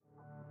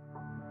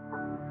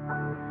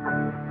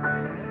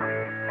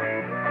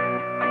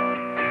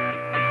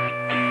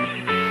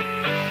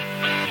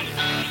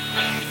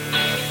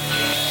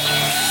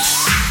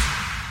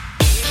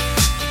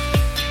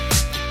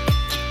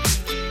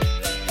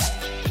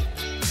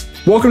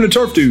Welcome to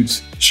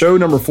TurfDudes, show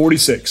number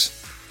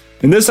 46.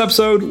 In this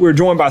episode, we're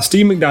joined by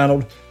Steve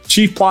McDonald,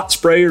 Chief Plot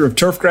Sprayer of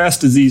Turfgrass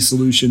Disease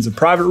Solutions, a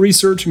private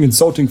research and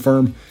consulting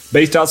firm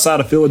based outside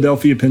of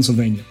Philadelphia,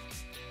 Pennsylvania.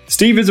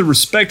 Steve is a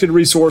respected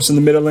resource in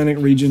the Mid-Atlantic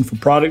region for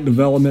product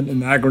development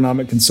and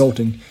agronomic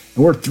consulting,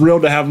 and we're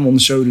thrilled to have him on the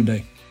show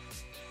today.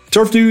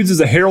 TurfDudes is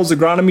a Harold's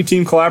Agronomy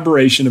Team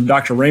collaboration of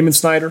Dr. Raymond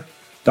Snyder,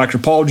 Dr.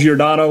 Paul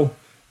Giordano,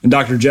 and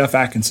Dr. Jeff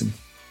Atkinson.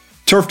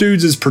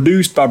 TurfDudes is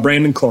produced by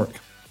Brandon Clark.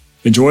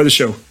 Enjoy the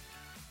show.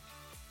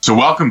 So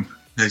welcome.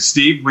 Hey,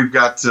 Steve, we've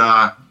got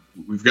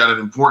an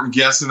important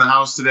guest in the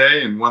house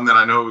today, and one that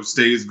I know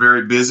stays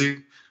very busy,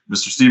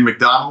 Mr. Steve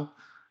McDonald.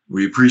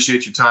 We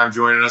appreciate your time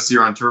joining us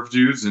here on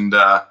TurfDudes. And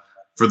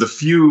for the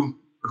few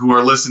who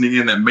are listening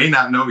in that may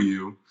not know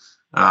you,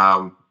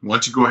 why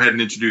don't you go ahead and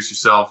introduce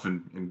yourself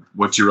and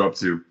what you're up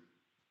to?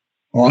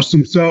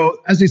 Awesome. So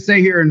as they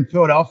say here in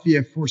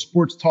Philadelphia for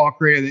sports talk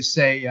radio, they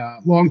say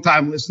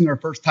long-time listener,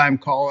 first-time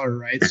caller,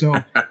 right?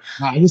 So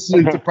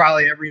listening to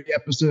probably every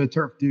episode of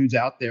TurfDudes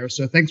out there.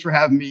 So thanks for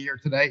having me here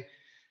today.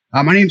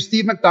 My name is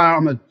Steve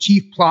McDonald. I'm a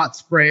Chief Plot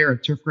Sprayer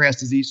at Turfgrass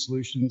Disease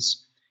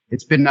Solutions.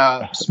 It's been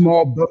a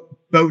small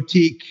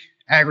boutique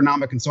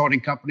agronomic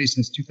consulting company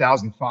since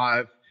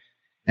 2005.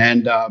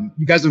 And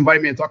you guys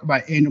invited me to talk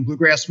about annual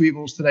bluegrass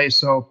weevils today.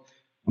 So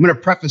I'm going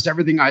to preface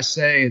everything I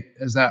say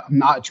as that I'm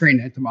not a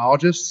trained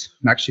entomologist.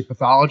 I'm actually a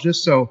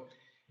pathologist. So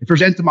if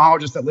there's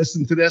entomologists that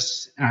listen to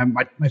this, and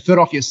my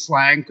Philadelphia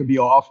slang could be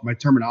off, my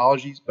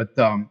terminologies, but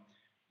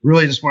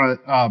really just want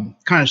to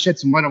kind of shed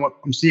some light on what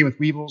I'm seeing with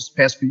weevils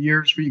past few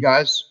years for you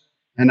guys.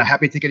 And I'm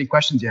happy to take any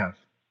questions you have.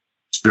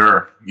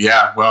 Sure.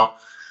 Yeah. Well,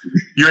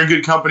 you're in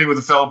good company with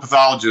a fellow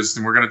pathologist,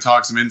 and we're going to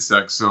talk some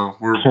insects. So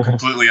we're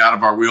completely out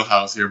of our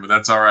wheelhouse here, but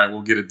that's all right.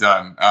 We'll get it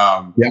done.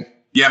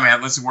 Yeah,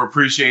 man, listen, we're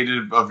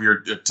appreciative of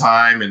your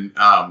time. And,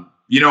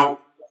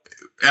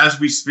 as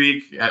we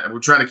speak, we're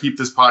trying to keep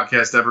this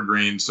podcast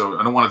evergreen. So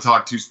I don't want to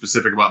talk too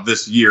specific about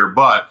this year,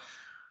 but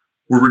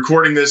we're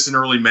recording this in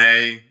early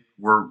May.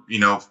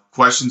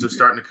 Questions are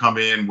starting to come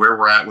in where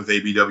we're at with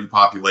ABW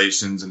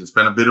populations. And it's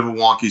been a bit of a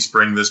wonky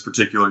spring this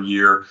particular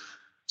year.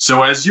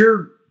 So as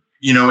you're,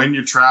 in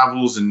your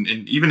travels and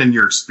even in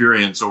your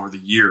experience over the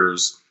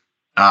years,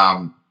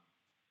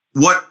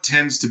 what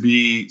tends to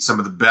be some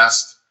of the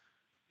best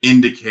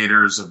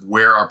indicators of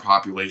where our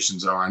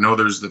populations are? I know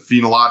there's the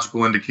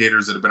phenological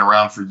indicators that have been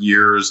around for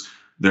years.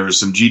 There's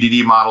some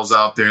GDD models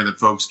out there that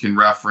folks can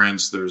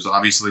reference. There's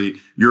obviously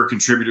you're a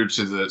contributor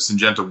to the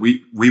Syngenta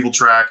Weevil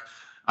track.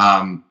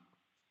 In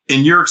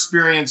your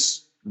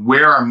experience,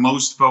 where are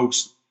most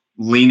folks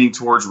leaning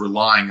towards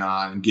relying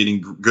on and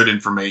getting good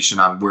information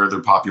on where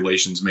their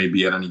populations may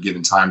be at any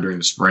given time during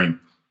the spring?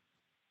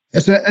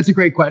 That's a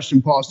great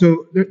question, Paul.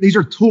 So these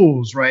are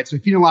tools, right? So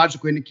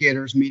phenological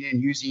indicators, meaning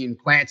using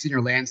plants in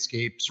your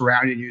landscape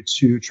surrounding you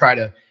to try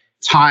to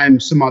time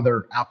some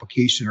other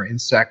application or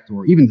insect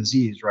or even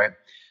disease, right?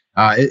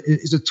 It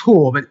is a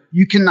tool, but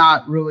you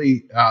cannot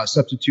really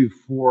substitute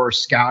for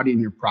scouting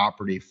your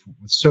property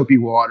with soapy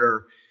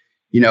water.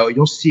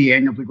 You'll see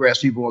annual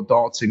bluegrass weevil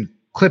adults in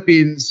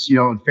clippings,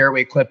 in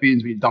fairway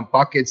clippings. We dump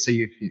buckets. So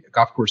if the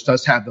golf course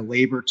does have the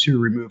labor to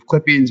remove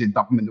clippings and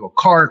dump them into a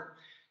cart.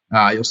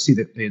 You'll see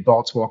that the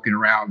adults walking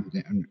around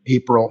in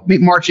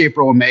March,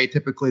 April, and May,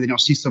 typically. Then you'll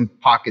see some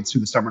pockets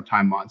through the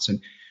summertime months. And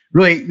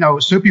really,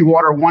 soapy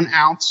water, 1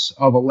 ounce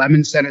of a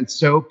lemon-scented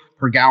soap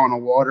per gallon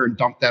of water, and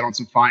dump that on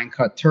some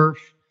fine-cut turf.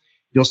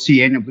 You'll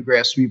see annual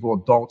bluegrass weevil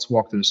adults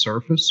walk to the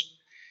surface.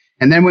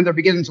 And then when they're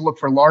beginning to look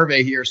for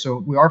larvae here,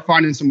 so we are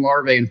finding some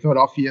larvae in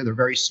Philadelphia. They're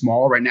very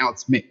small. Right now,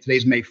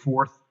 today's May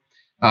 4th.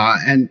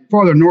 And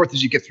farther north,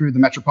 as you get through the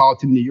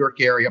metropolitan New York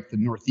area up to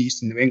the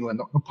northeast in New England,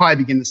 they'll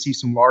probably begin to see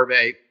some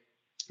larvae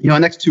the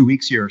next 2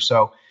 weeks here or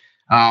so.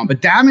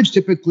 But damage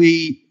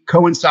typically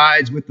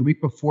coincides with the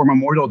week before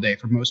Memorial Day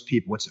for most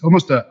people. It's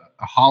almost a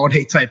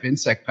holiday type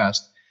insect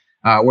pest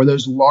where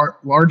those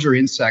larger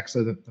insects,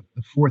 so the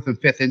 4th and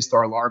 5th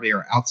instar larvae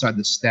are outside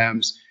the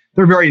stems.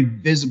 They're very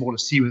visible to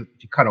see if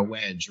you cut a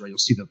wedge, right? You'll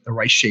see the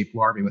rice-shaped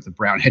larvae with a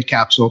brown head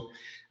capsule.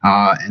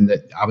 And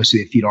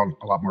obviously they feed on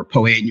a lot more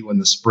poannual in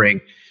the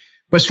spring.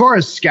 But as far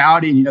as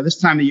scouting, this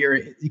time of year,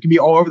 it can be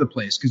all over the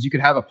place because you could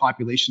have a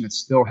population that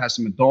still has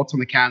some adults on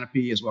the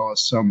canopy as well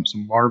as some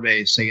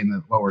larvae, say, in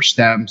the lower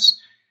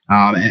stems.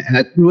 And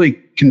that really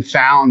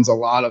confounds a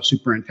lot of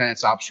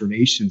superintendent's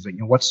observations. Like,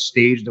 what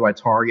stage do I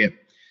target?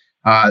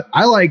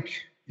 I like,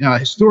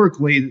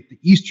 historically, the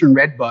eastern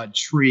redbud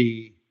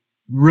tree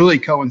really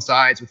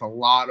coincides with a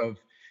lot of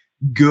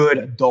good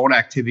adult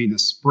activity in the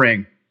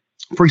spring.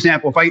 For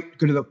example, if I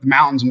go to the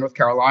mountains in North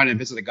Carolina and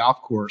visit a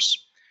golf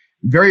course,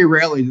 very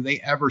rarely do they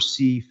ever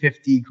see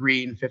 50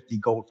 green, 50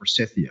 gold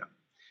forsythia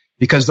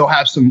because they'll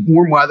have some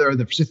warm weather.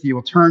 The forsythia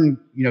will turn,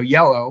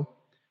 yellow.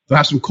 They'll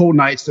have some cold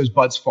nights. Those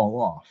buds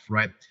fall off,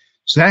 right?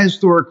 So that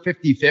historic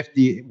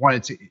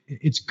 50-50,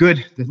 it's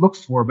good to look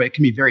for, but it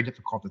can be very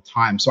difficult to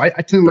time. So I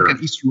tend to look at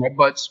eastern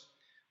redbuds.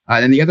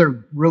 And the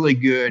other really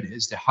good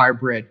is the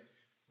hybrid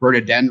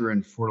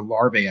rhododendron for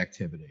larvae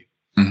activity.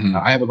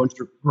 I have a bunch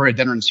of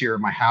rhododendrons here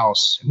in my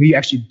house. We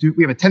have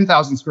a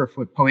 10,000 square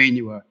foot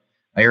poanua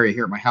area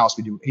here at my house.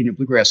 We do annual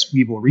bluegrass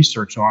weevil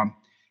research on.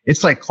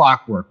 It's like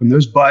clockwork. When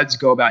those buds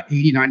go about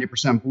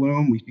 80-90%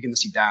 bloom, we begin to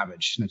see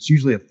damage. And it's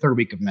usually the third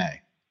week of May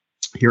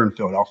here in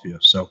Philadelphia.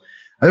 So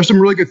there's some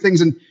really good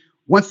things. And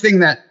one thing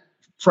that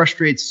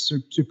frustrates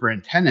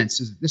superintendents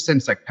is that this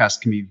insect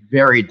pest can be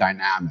very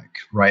dynamic,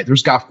 right?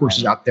 There's golf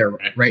courses out there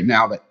right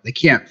now that they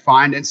can't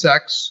find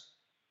insects.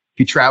 If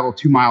you travel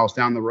 2 miles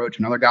down the road to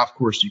another golf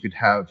course, you could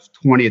have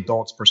 20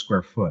 adults per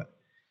square foot.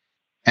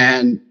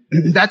 And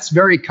that's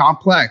very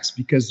complex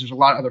because there's a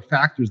lot of other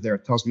factors there.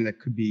 It tells me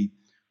that could be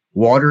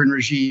watering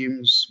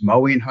regimes,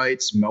 mowing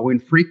heights, mowing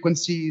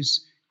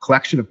frequencies,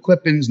 collection of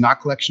clippings,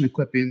 not collection of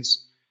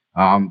clippings,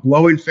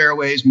 blowing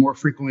fairways more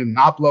frequently than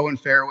not blowing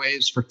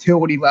fairways,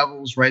 fertility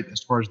levels, right,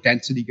 as far as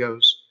density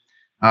goes.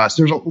 So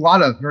there's a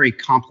lot of very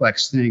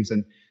complex things.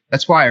 And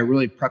that's why I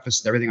really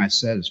prefaced everything I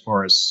said as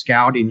far as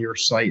scouting your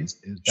site is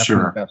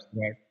definitely the best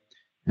way.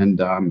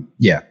 And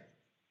yeah.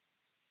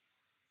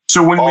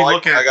 So when we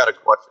look at, I got a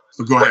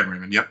question. Go ahead,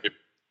 Raymond. Yep.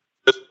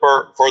 Just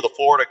for the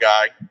Florida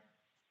guy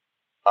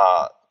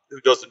who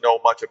doesn't know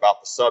much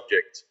about the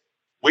subject,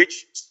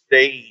 which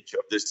stage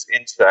of this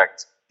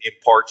insect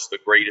imparts the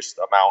greatest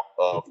amount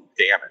of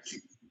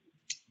damage?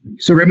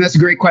 So, Raymond, that's a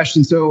great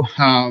question. So,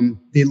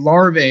 the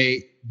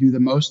larvae do the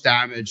most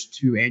damage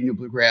to annual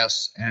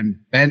bluegrass and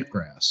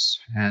bentgrass.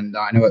 And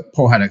I know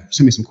Paul had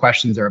sent me some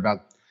questions there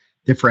about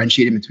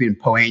differentiating between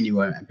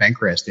poanua and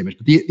bentgrass damage.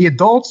 But the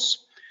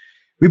adults,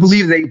 we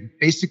believe they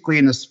basically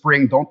in the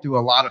spring don't do a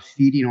lot of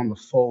feeding on the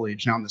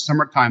foliage. Now, in the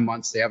summertime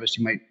months, they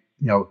obviously might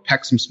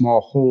peck some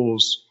small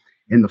holes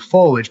in the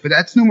foliage, but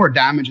that's no more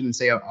damage than,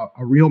 say, a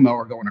reel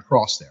mower going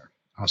across there.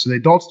 So the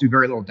adults do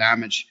very little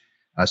damage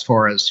as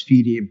far as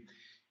feeding.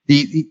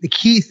 The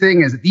key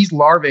thing is that these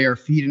larvae are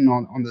feeding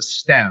on the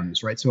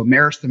stems, right? So a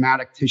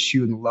meristematic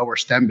tissue in the lower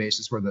stem base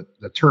is where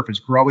the turf is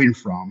growing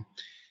from.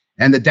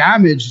 And the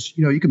damage,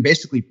 you can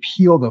basically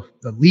peel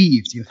the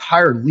leaves, the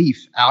entire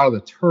leaf out of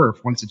the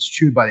turf once it's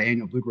chewed by the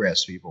annual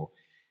bluegrass weevil.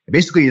 It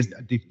basically is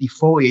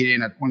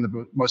defoliating at one of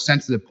the most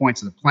sensitive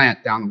points of the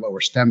plant down the lower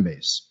stem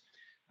base.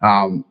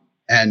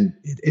 And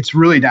it's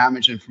really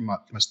damaging from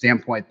a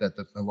standpoint that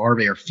the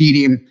larvae are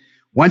feeding.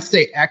 Once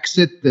they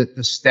exit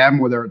the stem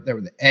where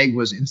the egg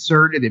was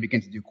inserted, they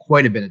begin to do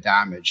quite a bit of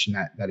damage in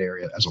that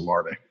area as a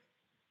larvae.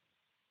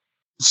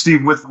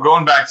 Steve, with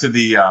going back to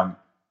the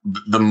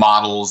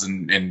models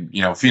and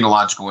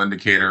phenological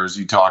indicators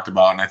you talked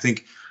about, and I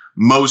think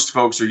most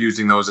folks are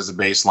using those as a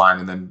baseline,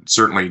 and then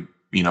certainly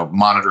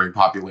monitoring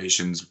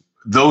populations,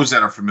 those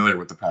that are familiar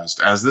with the pest.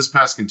 As this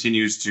pest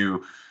continues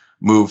to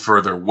move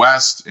further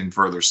west and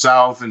further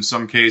south in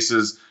some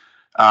cases,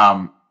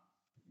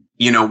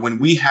 when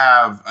we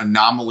have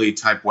anomaly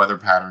type weather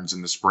patterns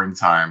in the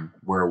springtime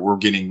where we're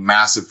getting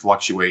massive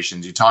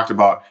fluctuations, you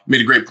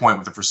made a great point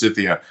with the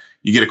forsythia.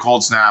 You get a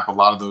cold snap, a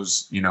lot of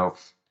those,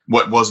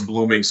 what was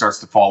blooming starts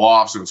to fall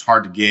off, so it's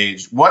hard to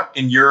gauge. What,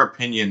 in your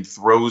opinion,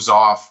 throws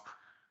off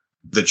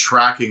the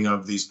tracking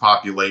of these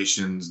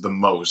populations the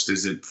most?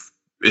 Is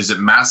it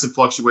massive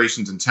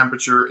fluctuations in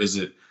temperature? Is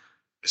it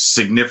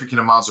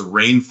significant amounts of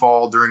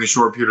rainfall during a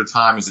short period of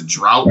time? Is it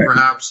drought,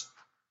 perhaps?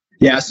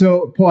 Yeah.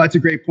 So, Paul, that's a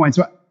great point.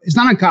 So it's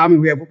not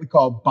uncommon. We have what we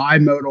call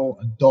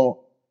bimodal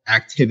adult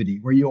activity,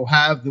 where you'll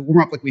have the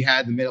warm up like we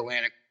had in the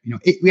Mid-Atlantic.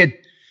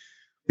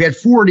 We had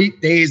 40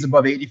 days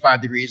above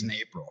 85 degrees in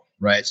April,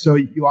 right? So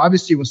you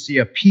obviously will see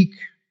a peak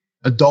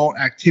adult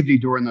activity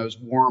during those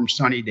warm,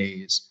 sunny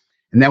days.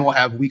 And then we'll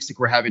have weeks like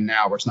we're having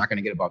now where it's not going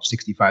to get above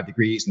 65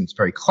 degrees and it's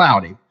very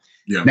cloudy.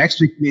 Yeah. Next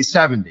week will be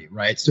 70,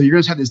 right? So you're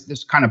going to have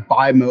this kind of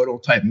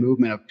bimodal type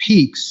movement of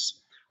peaks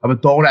of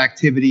adult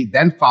activity,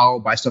 then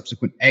followed by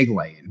subsequent egg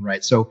laying,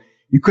 right? So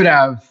you could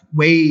have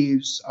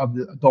waves of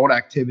the adult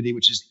activity,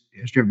 which is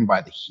driven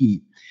by the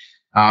heat.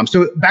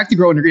 So back to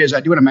growing degrees,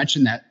 I do want to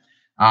mention that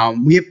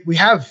we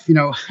have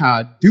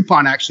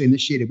DuPont actually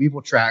initiated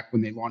Weevil Track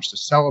when they launched the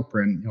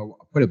Celiprin,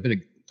 quite a bit of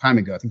time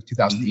ago, I think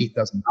 2008,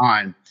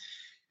 2009.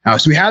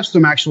 So we have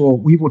some actual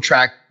Weevil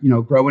Track,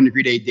 growing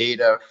degree day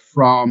data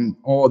from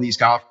all of these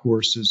golf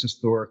courses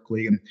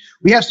historically. And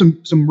we have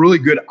some really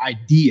good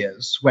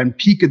ideas when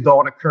peak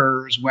adult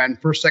occurs, when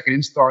first, second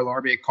instar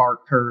larvae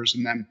occurs,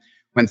 and then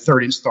when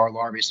third instar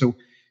larvae. So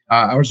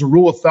as a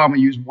rule of thumb, we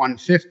use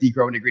 150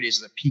 growing degree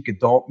days as a peak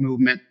adult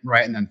movement,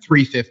 right? And then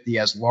 350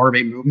 as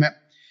larvae movement.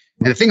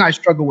 And the thing I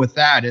struggle with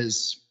that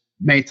is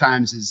many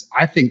times is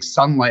I think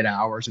sunlight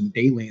hours and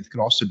day length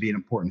could also be an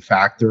important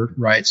factor,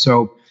 right?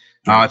 So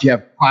if you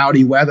have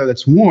cloudy weather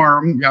that's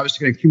warm, you're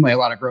obviously going to accumulate a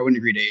lot of growing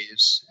degree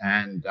days.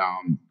 And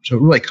so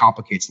it really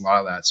complicates a lot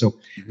of that. So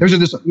those are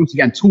just, once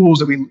again, tools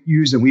that we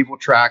use in Weevil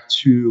Track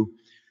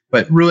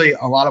but really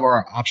a lot of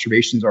our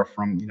observations are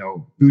from,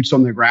 boots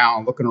on the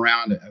ground, looking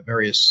around at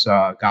various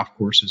golf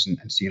courses and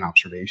seeing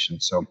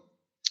observations. So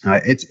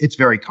it's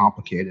very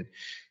complicated.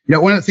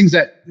 One of the things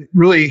that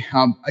really,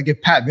 I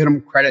give Pat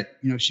Vittum credit,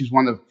 she's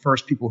one of the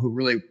first people who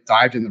really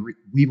dived into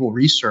Weevil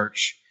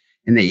research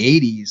in the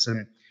 80s.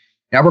 And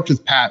I worked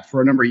with Pat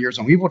for a number of years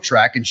on Weevil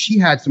Track, and she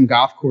had some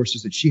golf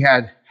courses that she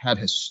had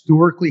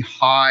historically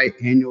high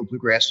annual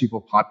bluegrass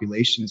weevil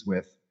populations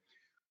with,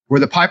 where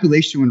the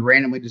population would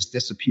randomly just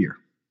disappear.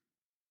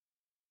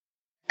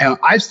 And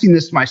I've seen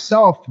this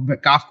myself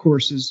at golf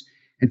courses,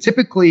 and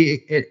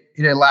typically it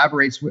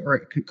elaborates or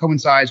it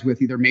coincides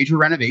with either major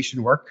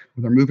renovation work,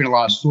 where they're moving a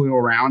lot of soil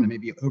around and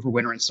maybe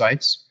overwintering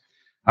sites,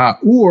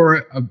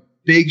 or a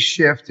big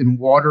shift in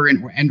water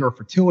and or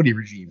fertility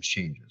regime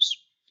changes.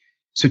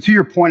 So to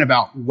your point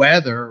about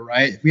weather,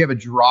 right? If we have a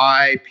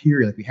dry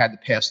period like we had the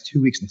past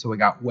 2 weeks until we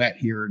got wet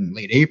here in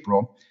late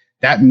April,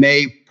 that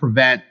may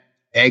prevent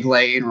egg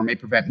laying or may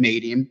prevent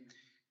mating.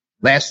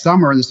 Last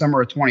summer, in the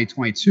summer of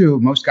 2022,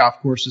 most golf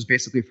courses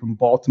basically from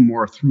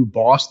Baltimore through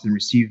Boston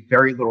received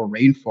very little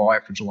rainfall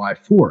after July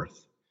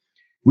 4th.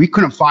 We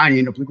couldn't find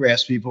any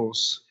bluegrass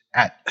weevils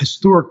at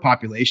historic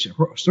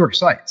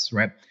sites,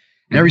 right?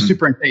 And every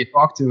superintendent you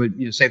talk to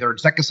would say their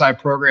insecticide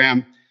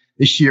program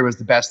this year was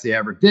the best they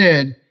ever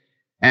did.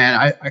 And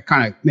I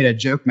kind of made a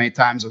joke many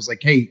times. I was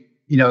like, hey,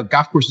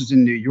 golf courses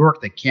in New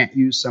York, they can't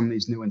use some of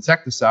these new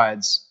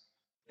insecticides.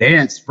 They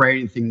didn't spray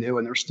anything new,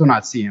 and they're still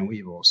not seeing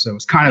weevils. So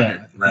it's kind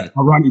of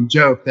a running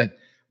joke that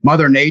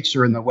Mother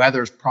Nature and the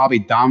weather is probably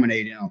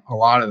dominating a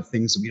lot of the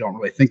things that we don't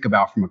really think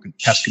about from a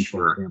pest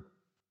control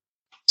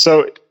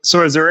standpoint.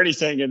 So is there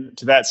anything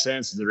to that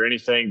sense? Is there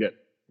anything that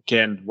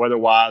can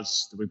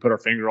weather-wise that we put our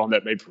finger on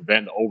that may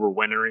prevent the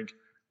overwintering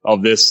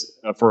of this?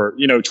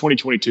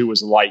 2022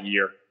 was a light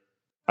year.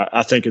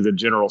 I think as a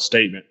general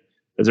statement,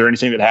 is there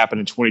anything that happened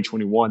in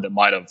 2021 that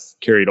might have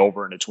carried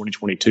over into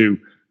 2022?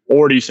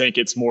 Or do you think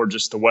it's more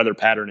just the weather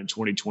pattern in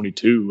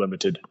 2022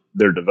 limited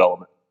their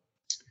development?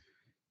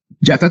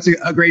 Jeff, that's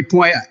a great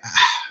point.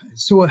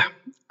 So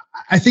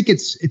I think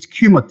it's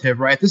cumulative,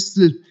 right? This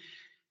is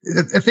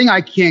the thing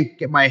I can't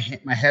get my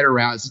head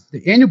around is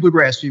the annual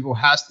bluegrass weevil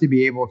has to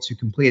be able to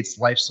complete its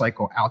life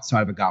cycle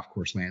outside of a golf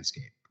course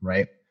landscape,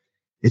 right?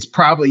 It's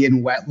probably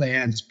in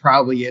wetlands, it's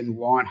probably in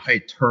lawn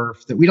height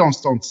turf that we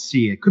don't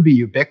see. It could be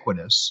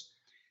ubiquitous.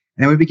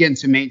 And then we begin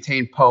to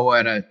maintain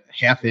POA at a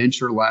half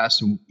inch or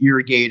less and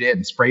irrigate it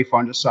and spray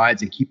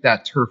fungicides and keep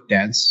that turf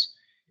dense.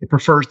 It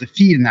prefers to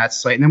feed in that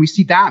site. And then we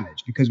see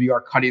damage because we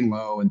are cutting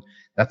low and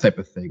that type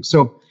of thing.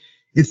 So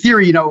in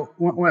theory,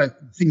 one of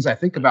the things I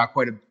think about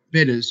quite a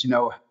bit is,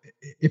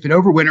 if it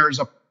overwinters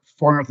up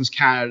far north as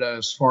Canada,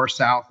 as far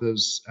south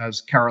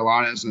as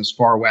Carolinas, and as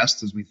far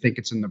west as we think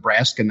it's in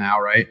Nebraska now,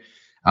 right?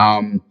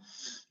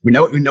 We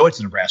know it's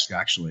in Nebraska,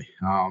 actually.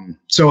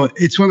 So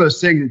it's one of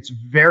those things that's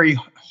very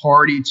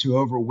hardy to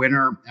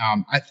overwinter.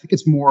 I think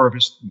it's more of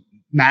just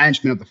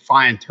management of the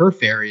fine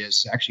turf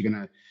areas actually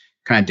going to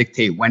kind of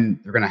dictate when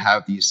they're going to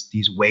have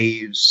these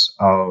waves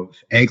of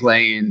egg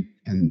laying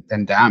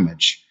and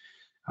damage.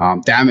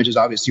 Damage is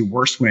obviously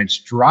worse when it's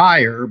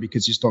drier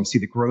because you just don't see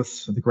the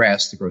growth of the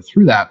grass to grow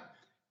through that.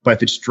 But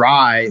if it's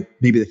dry,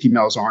 maybe the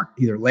females aren't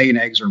either laying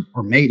eggs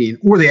or mating,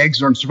 or the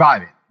eggs aren't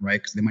surviving,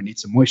 right? Because they might need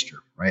some moisture,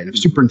 right? And if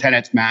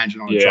superintendent's managing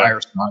on the drier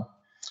side.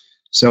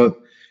 So,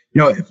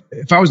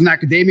 if I was in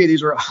academia,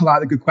 these are a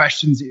lot of the good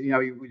questions,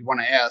 you would want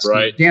to ask.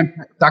 Right.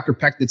 Dr.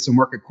 Peck did some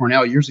work at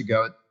Cornell years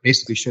ago. It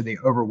basically showed they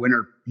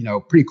overwinter,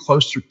 pretty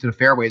close to the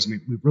fairways than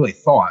we really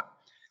thought.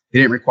 They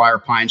didn't require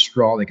pine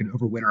straw. They could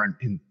overwinter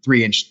in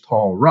 3-inch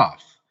tall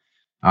rough.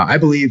 I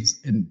believe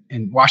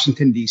in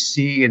Washington,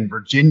 D.C. and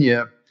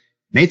Virginia,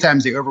 many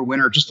times they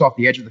overwinter just off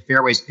the edge of the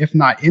fairways, if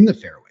not in the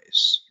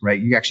fairways, right?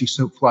 You actually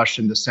soak flush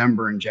in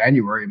December and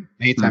January.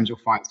 Many times you'll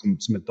find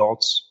some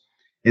adults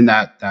in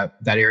that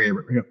area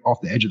off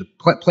the edge of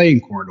the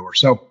playing corridor.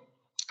 So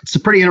it's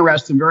a pretty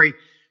interesting, very,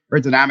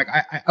 very dynamic.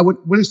 I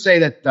wouldn't say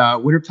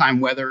that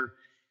wintertime weather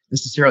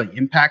necessarily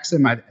impacts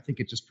them. I think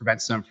it just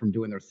prevents them from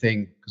doing their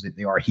thing because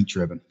they are heat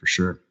driven for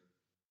sure.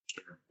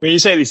 When you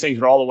say these things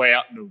are all the way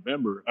out in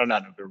November, or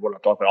not November, what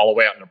I'm talking about, all the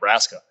way out in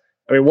Nebraska.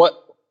 I mean, what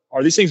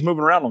are these things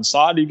moving around on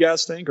sod, do you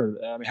guys think? Or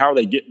how are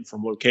they getting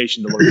from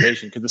location to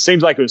location? Because it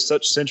seems like it was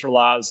such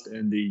centralized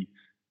in the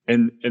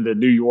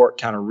New York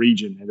kind of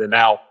region, and then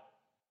now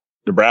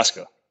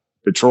Nebraska,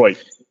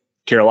 Detroit,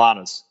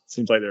 Carolinas. It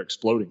seems like they're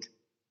exploding.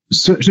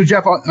 So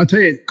Jeff, I'll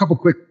tell you a couple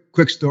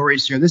quick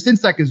stories here. This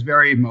insect is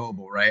very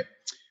mobile, right?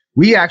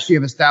 We actually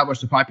have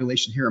established a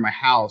population here in my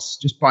house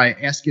just by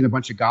asking a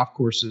bunch of golf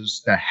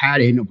courses that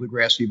had annual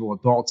bluegrass weevil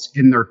adults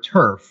in their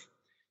turf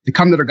to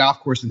come to their golf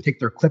course and take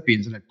their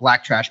clippings in a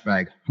black trash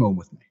bag home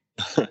with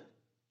me.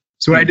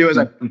 So what I do is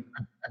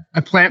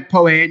I plant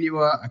POA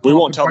annua. We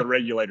won't tell the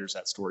regulators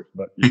that story,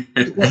 but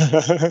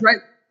right.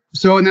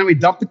 So, and then we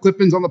dump the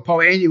clippings on the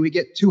POA annua. We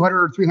get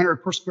 200 or 300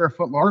 per square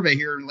foot larvae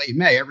here in late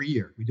May every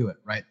year. We do it,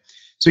 right?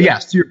 So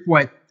yes, to your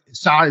point,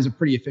 sod is a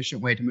pretty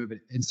efficient way to move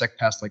an insect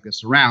pest like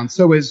this around.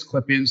 So is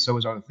clippings, so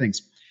is other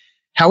things.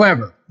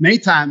 However, many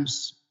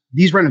times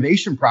these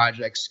renovation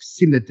projects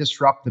seem to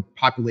disrupt the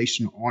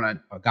population on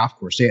a golf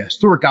course. Say a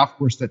historic golf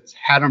course that's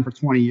had them for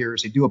 20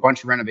 years. They do a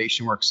bunch of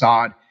renovation work,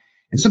 sod,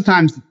 and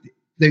sometimes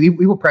the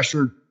weevil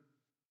pressure,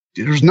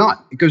 there's none.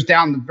 It goes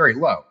down very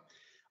low.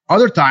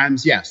 Other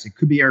times, yes, it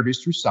could be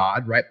introduced through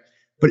sod, right?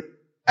 But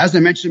as I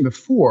mentioned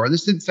before,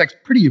 this insect's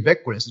pretty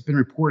ubiquitous. It's been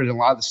reported in a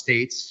lot of the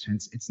states,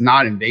 and it's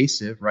not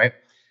invasive, right?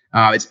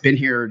 It's been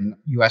here in the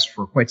U.S.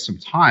 for quite some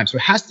time, so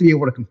it has to be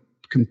able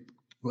to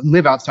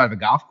live outside of a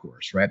golf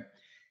course, right?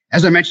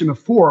 As I mentioned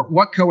before,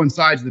 what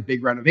coincides with the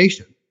big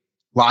renovation?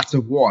 Lots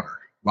of water,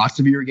 lots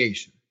of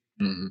irrigation.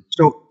 Mm-hmm.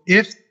 So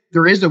if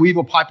there is a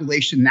weevil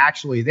population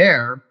naturally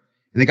there,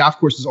 and the golf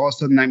course is all of a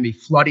sudden going to be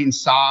flooding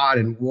sod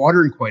and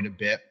watering quite a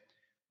bit,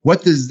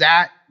 what does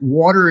that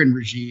watering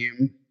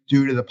regime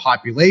do to the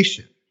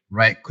population,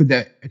 right? Could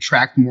that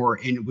attract more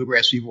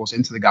bluegrass weevils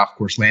into the golf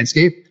course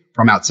landscape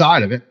from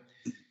outside of it?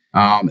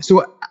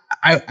 So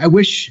I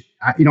wish,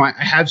 I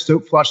have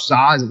soap flush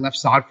sods and left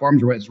sod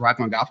farms where it's arrived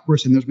on a golf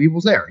course and there's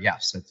weevils there.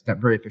 Yes, that's a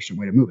very efficient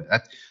way to move it.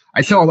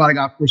 I tell a lot of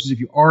golf courses, if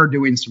you are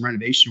doing some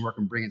renovation work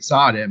and bringing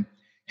sod in,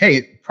 hey,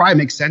 it probably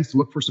makes sense to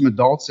look for some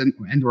adults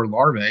and or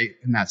larvae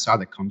in that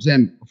sod that comes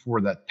in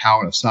before that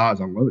pallet of sod is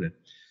unloaded,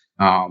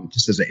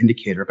 just as an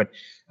indicator. But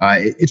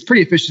it's a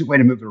pretty efficient way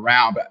to move it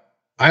around. But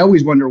I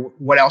always wonder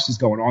what else is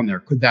going on there.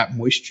 Could that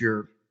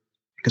moisture,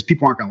 because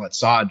people aren't going to let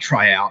sod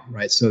dry out,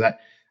 right? So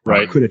that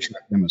could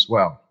attract them as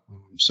well.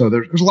 So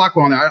there's a lot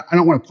going on there. I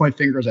don't want to point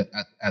fingers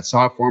at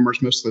sod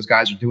farmers. Most of those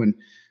guys are doing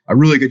a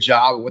really good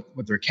job of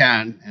what they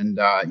can. And,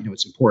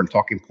 it's an important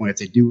talking point if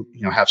they do,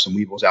 have some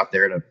weevils out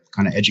there to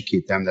kind of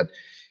educate them that,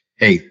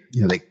 hey,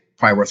 they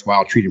probably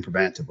worthwhile treating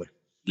preventatively.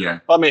 Yeah.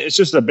 Well, I mean, it's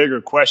just a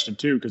bigger question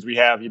too, because we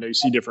have, you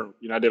see different,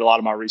 I did a lot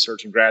of my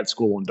research in grad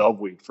school on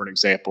doveweed, for an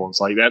example.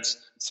 It's like that's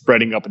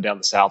spreading up and down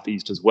the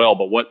southeast as well.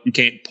 But you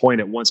can't point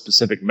at one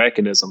specific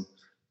mechanism,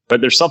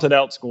 but there's something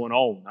else going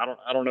on.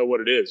 I don't know what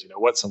it is,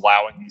 what's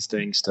allowing these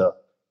things to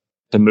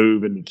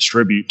move and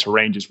distribute to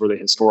ranges where they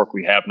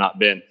historically have not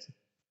been.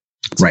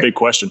 It's a big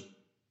question.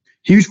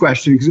 Huge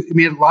question. Because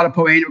a lot of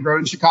poania were grown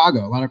in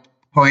Chicago. A lot of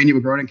poania were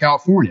grown in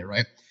California,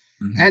 right?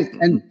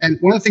 Mm-hmm. And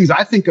one of the things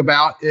I think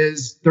about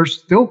is there's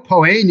still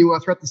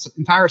poania throughout the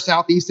entire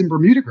southeast in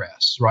Bermuda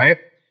grass, right?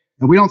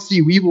 And we don't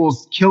see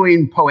weevils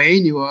killing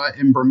poania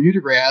in Bermuda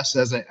grass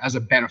as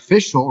a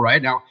beneficial,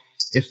 right? Now,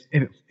 if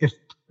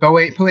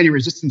poania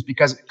resistance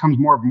becomes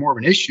more of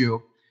an issue,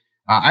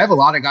 I have a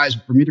lot of guys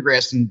Bermuda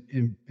grass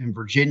in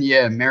Virginia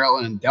and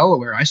Maryland and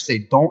Delaware. I say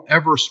don't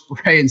ever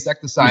spray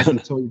insecticides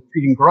until you're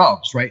treating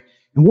grubs, right?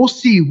 And we'll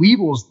see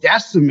weevils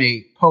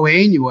decimate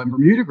poania and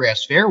Bermuda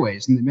grass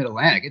fairways in the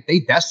Mid-Atlantic. They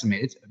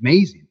decimate. It's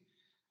amazing.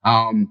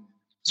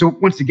 So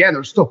once again,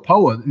 there's still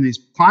POA in these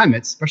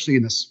climates, especially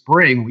in the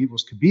spring when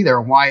weevils could be there.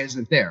 And why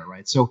isn't there,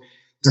 right? So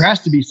there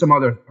has to be some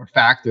other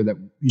factor that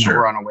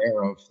we're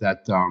unaware of.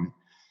 That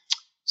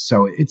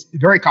so it's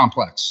very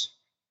complex,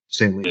 to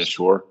say the least. Yeah,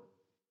 sure.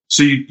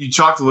 So you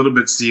talked a little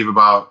bit, Steve,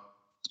 about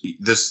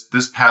this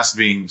pest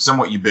being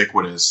somewhat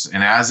ubiquitous,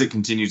 and as it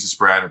continues to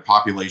spread, or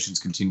populations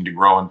continue to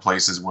grow in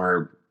places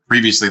where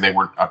previously they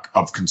weren't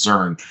of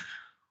concern.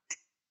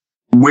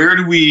 What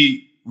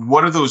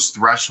do those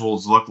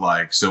thresholds look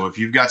like? So if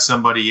you've got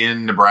somebody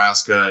in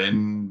Nebraska,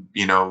 in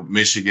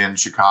Michigan,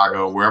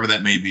 Chicago, wherever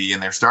that may be,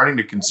 and they're starting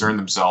to concern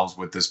themselves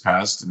with this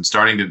pest and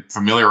starting to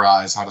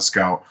familiarize how to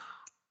scout.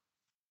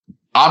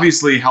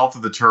 Obviously, health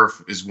of the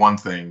turf is one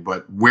thing,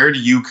 but where do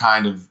you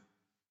kind of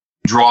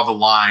draw the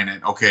line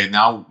at, okay,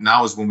 now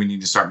is when we need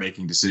to start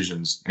making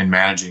decisions and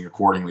managing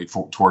accordingly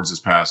towards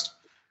this pest?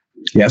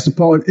 Yeah, so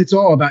Paul, it's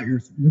all about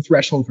your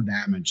threshold for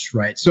damage,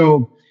 right?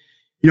 So,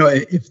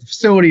 if the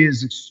facility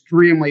is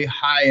extremely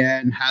high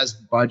end, has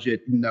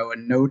budget, and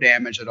no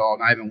damage at all,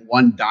 not even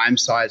one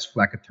dime-sized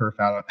fleck of turf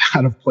out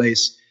of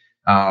place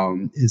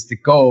is the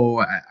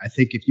goal. I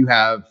think if you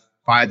have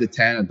 5 to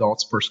 10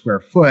 adults per square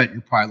foot, you're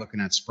probably looking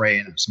at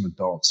spraying some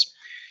adults.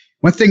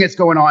 One thing that's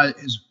going on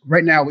is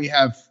right now we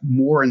have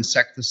more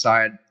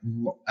insecticide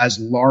as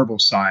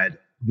larvicide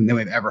than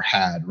we've ever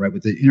had, right?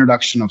 With the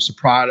introduction of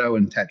Soprano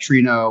and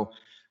Tetrino,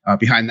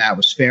 behind that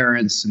was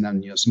Ference, and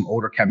then some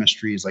older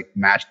chemistries like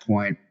Match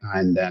Point,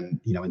 and then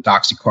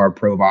Indoxacarb,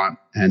 Provant,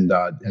 and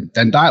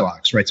then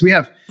Dilox, right? So we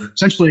have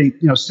essentially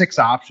 6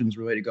 options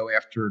really to go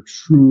after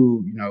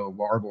true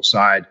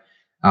larvicide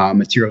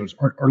materials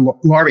or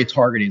larvae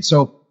targeting.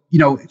 So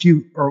if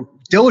you are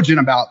diligent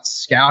about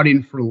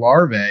scouting for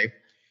larvae,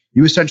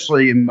 you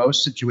essentially, in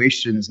most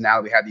situations, now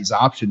that we have these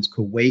options,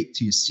 could wait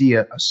till you see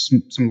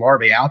some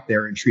larvae out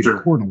there and treat it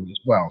accordingly as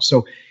well.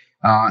 So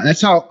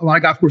that's how a lot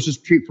of golf courses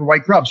treat for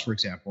white grubs, for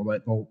example.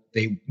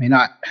 They may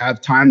not have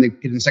time to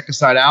get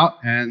insecticide out,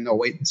 and they'll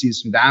wait and see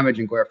some damage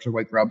and go after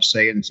white grubs,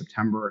 say in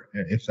September,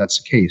 if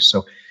that's the case.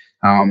 So,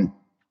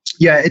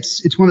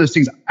 it's one of those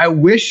things. I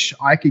wish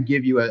I could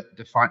give you a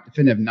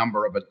definitive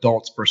number of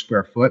adults per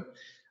square foot,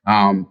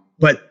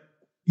 but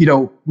we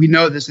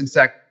know this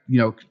insect.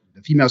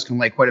 The females can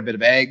lay quite a bit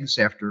of eggs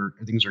after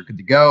things are good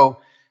to go.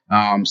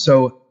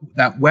 So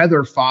that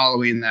weather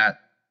following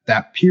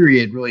that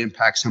period really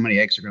impacts how many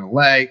eggs are going to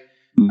lay.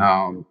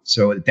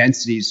 So the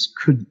densities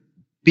could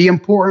be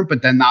important,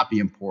 but then not be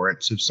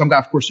important. So some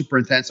golf course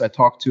superintendents I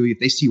talk to, if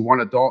they see one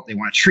adult, they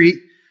want to treat.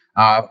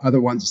 Other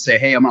ones say,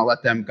 hey, I'm going to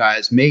let them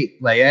guys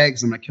mate, lay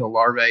eggs. I'm going to kill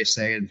larvae,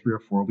 say, in 3 or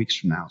 4 weeks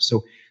from now.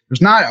 So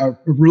there's not a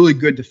really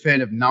good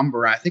definitive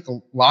number. I think a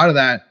lot of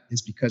that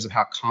is because of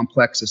how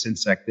complex this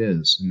insect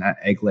is and that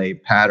egg lay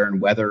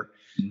pattern, weather,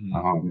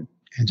 and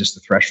just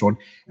the threshold.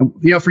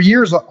 And, for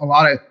years, a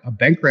lot of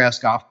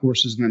bentgrass golf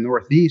courses in the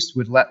Northeast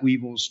would let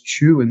weevils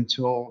chew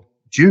until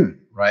June,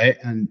 right?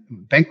 And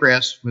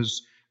bentgrass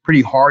was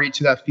pretty hardy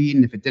to that feed,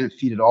 and if it didn't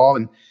feed at all,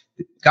 and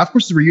golf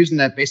courses were using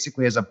that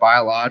basically as a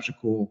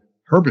biological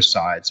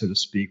herbicide, so to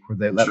speak, where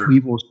they let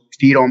weevils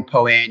feed on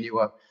poa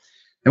annua.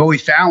 And what we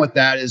found with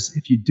that is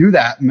if you do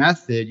that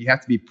method, you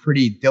have to be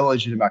pretty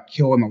diligent about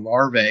killing the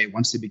larvae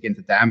once they begin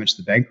to damage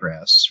the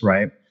bentgrass,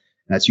 right? And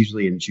that's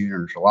usually in June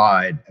or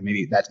July. And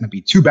maybe that's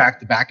maybe 2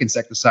 back-to-back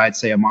insecticides,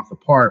 say a month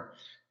apart,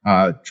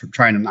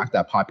 trying to knock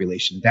that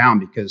population down,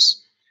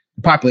 because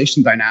the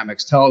population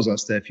dynamics tells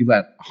us that if you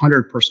let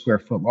 100 per square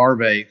foot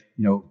larvae,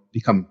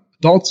 become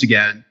adults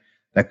again,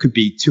 that could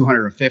be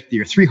 250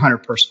 or 300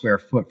 per square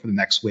foot for the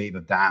next wave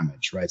of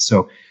damage, right?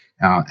 So,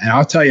 and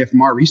I'll tell you,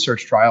 from our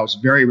research trials,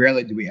 very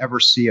rarely do we ever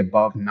see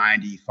above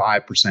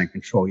 95%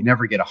 control. You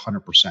never get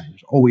 100%.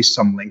 There's always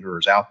some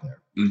lingerers out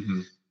there.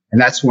 Mm-hmm. And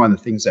that's one of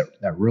the things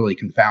that really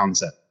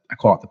confounds that. I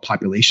call it the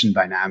population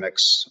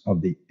dynamics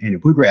of the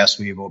annual bluegrass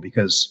weevil,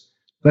 because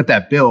let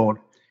that build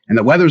and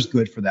the weather's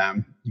good for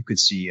them, you could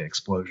see an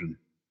explosion.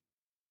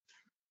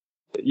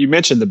 You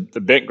mentioned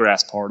the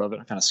bentgrass part of it.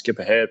 I kind of skip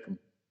ahead from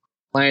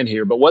plan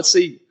here, but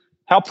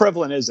how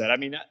prevalent is that? I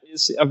mean,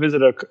 I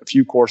visited a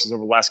few courses over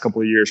the last couple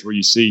of years where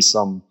you see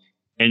some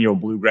annual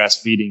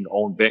bluegrass feeding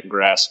on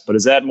bentgrass, but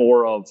is that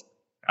more of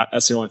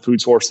that's the only food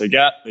source they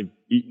got? They've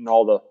eaten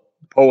all the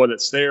poa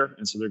that's there,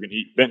 and so they're going to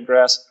eat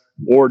bentgrass?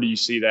 Or do you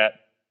see that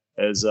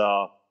as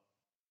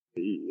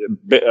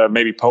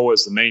maybe poa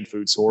is the main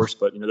food source,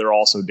 but they're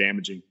also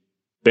damaging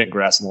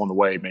bentgrass along the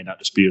way? It may not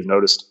just be as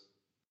noticed.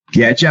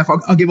 Yeah, Jeff,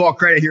 I'll give all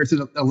credit here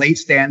to the late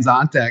Stan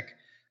Zontek.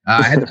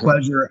 I had the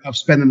pleasure of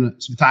spending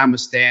some time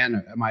with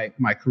Stan.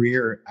 My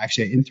career,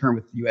 actually, I interned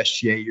with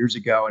USGA years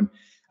ago,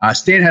 and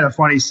Stan had a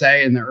funny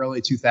say in the early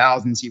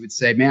 2000s. He would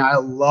say, "Man, I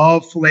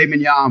love filet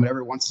mignon, but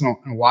every once in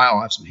a while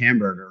I'll have some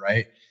hamburger."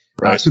 Right.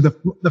 So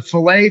the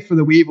filet for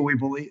the weevil, we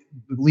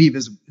believe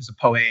is a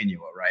poa annua,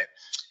 right?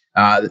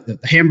 The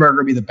hamburger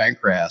would be the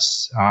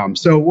bentgrass.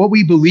 So what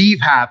we believe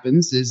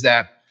happens is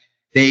that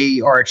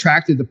they are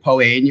attracted to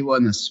poa annua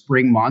in the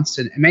spring months.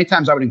 And many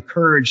times I would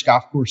encourage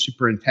golf course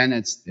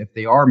superintendents, if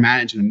they are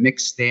managing a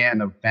mixed stand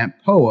of bent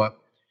poa,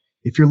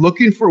 if you're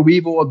looking for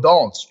weevil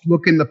adults,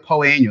 look in the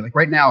poa annua. Like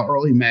right now,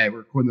 early May, we're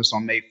recording this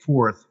on May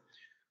 4th.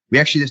 We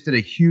actually just did a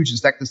huge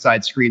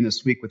insecticide screen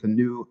this week with a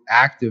new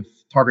active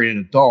targeted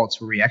adults,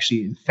 where we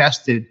actually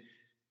infested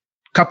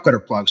cup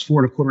gutter plugs,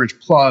 4 1/4 inch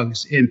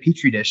plugs in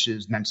Petri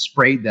dishes, and then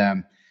sprayed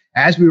them.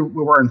 As we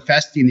were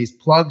infesting these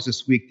plugs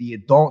this week, the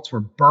adults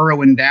were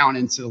burrowing down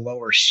into the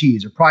lower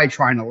sheaths. They're probably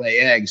trying to lay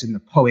eggs in the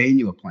poa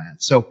annua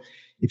plants. So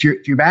if you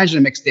imagine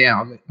a mixed stand,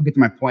 I'll get to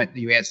my point that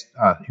you asked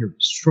here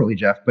shortly,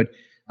 Jeff, but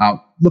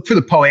look for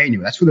the poa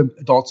annua. That's where the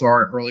adults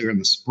are earlier in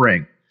the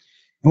spring.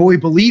 And what we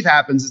believe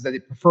happens is that they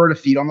prefer to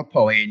feed on the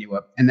poa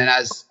annua. And then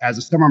as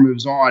the summer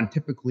moves on,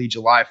 typically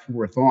July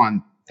 4th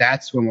on,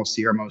 that's when we'll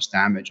see our most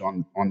damage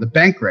on the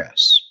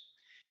bentgrass.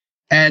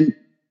 And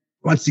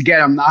once again,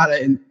 I'm not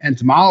an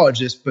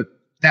entomologist, but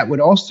that would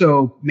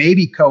also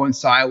maybe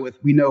coincide with,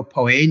 we know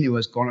poa annua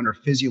is going under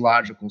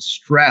physiological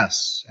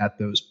stress at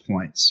those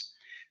points.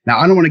 Now,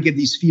 I don't want to give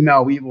these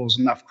female weevils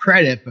enough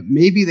credit, but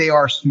maybe they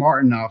are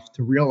smart enough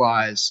to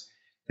realize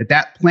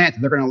that plant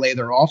that they're going to lay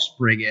their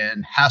offspring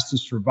in has to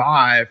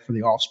survive for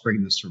the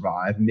offspring to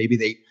survive. And maybe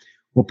they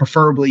will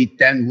preferably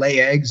then lay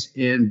eggs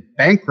in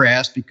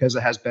bentgrass because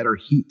it has better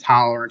heat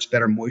tolerance,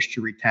 better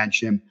moisture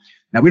retention.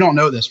 Now, we don't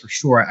know this for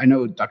sure. I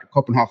know Dr.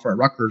 Koppenhofer at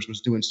Rutgers was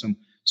doing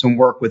some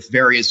work with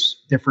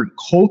various different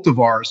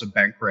cultivars of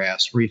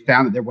bentgrass, where he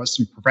found that there was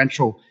some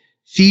preferential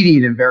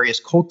feeding in various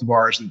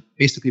cultivars, and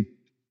basically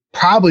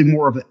probably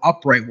more of the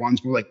upright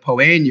ones, more like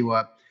poa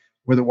annua,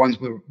 were the ones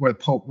where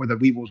the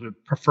weevils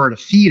would prefer to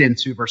feed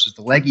into versus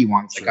the leggy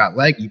ones that got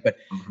leggy. But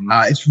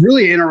it's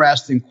really an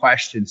interesting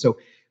question. So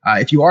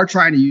if you are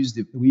trying to use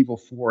the weevil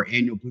for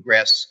annual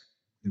bluegrass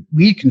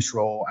weed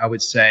control, I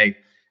would say,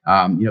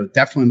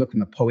 definitely look in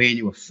the poa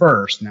annua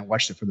first, and then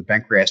watch it for the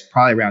bentgrass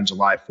probably around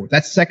July 4th.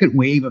 That second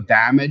wave of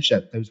damage,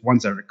 those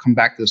ones that are come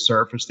back to the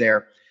surface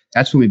there,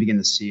 that's when we begin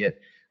to see it.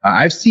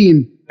 I've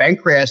seen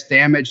bentgrass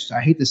damage,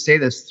 I hate to say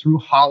this, through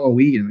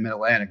Halloween in the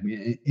Mid-Atlantic,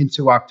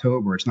 into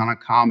October. It's not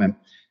uncommon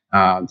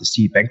to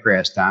see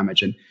bentgrass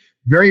damage. And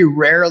very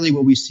rarely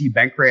will we see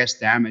bentgrass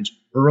damage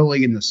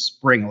early in the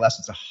spring, unless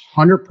it's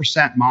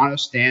 100%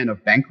 monostand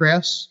of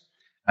bentgrass.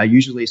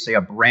 Usually, say,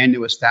 a brand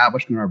new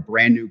establishment or a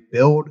brand new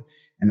build,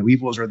 and the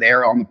weevils are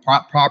there on the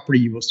property,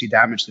 you will see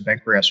damage to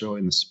bentgrass early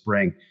in the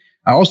spring.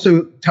 It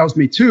also tells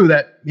me, too,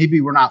 that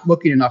maybe we're not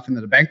looking enough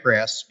into the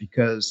bentgrass,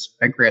 because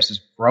bentgrass is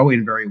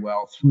growing very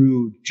well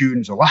through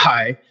June,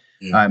 July.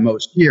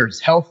 Most years, it's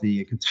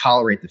healthy. It can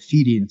tolerate the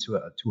feeding to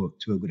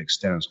a good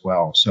extent as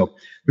well. So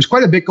there's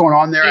quite a bit going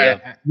on there.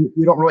 Yeah.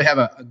 We don't really have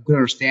a good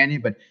understanding,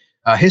 but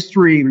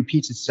history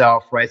repeats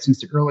itself, right?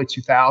 Since the early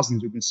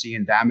 2000s, we've been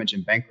seeing damage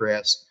in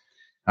bentgrass.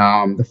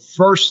 The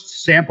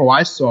first sample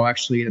I saw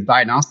actually in a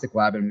diagnostic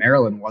lab in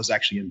Maryland was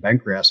actually in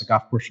bentgrass, a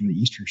golf course from the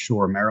eastern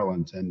shore of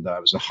Maryland, and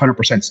it was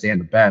 100%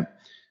 stand-up bent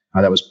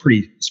that was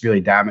pretty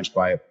severely damaged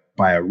by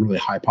a really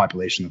high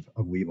population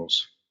of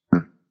weevils.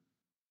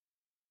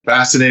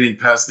 Fascinating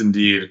pest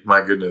indeed.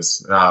 My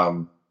goodness.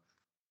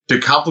 To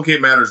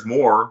complicate matters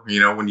more,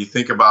 when you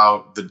think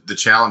about the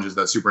challenges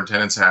that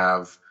superintendents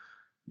have,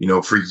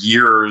 for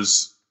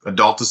years,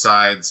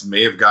 adulticides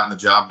may have gotten the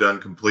job done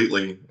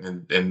completely.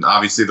 And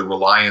obviously the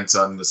reliance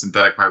on the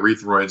synthetic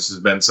pyrethroids has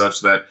been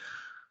such that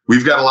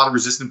we've got a lot of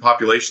resistant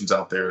populations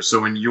out there.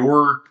 So in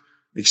your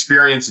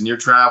experience and your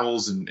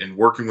travels and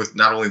working with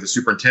not only the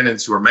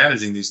superintendents who are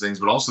managing these things,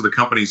 but also the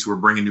companies who are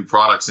bringing new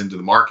products into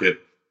the market,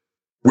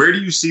 where do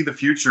you see the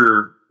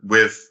future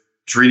with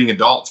treating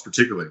adults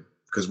particularly?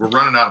 Because we're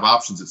running out of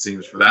options, it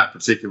seems, for that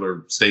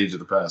particular stage of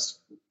the pest.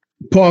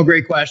 Paul,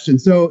 great question.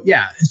 So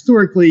yeah,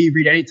 historically, you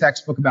read any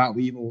textbook about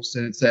weevils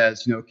and it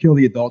says, kill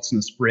the adults in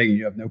the spring and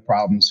you have no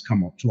problems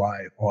come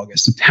July,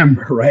 August,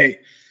 September, right?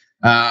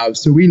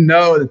 So we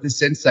know that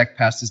this insect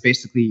pest is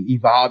basically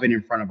evolving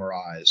in front of our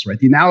eyes, right?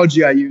 The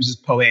analogy I use is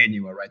poa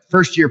annua, right? The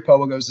first year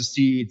poa goes to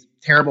seed,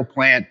 terrible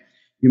plant.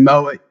 You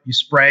mow it, you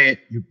spray it,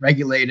 you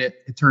regulate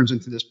it. It turns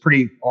into this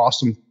pretty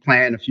awesome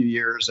plant in a few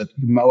years that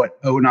you mow it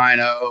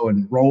 090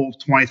 and roll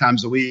 20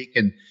 times a week.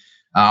 And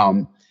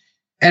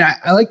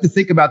I like to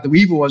think about the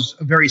weevil as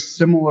a very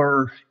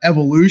similar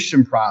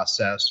evolution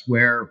process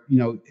where,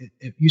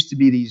 it used to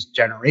be these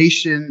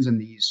generations and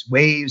these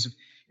waves.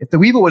 If the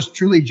weevil was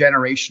truly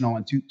generational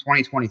in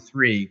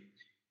 2023,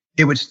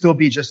 it would still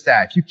be just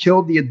that. If you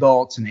killed the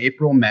adults in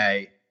April,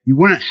 May, you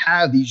wouldn't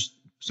have these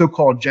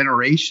so-called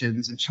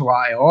generations in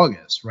July,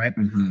 August, right?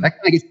 Mm-hmm. That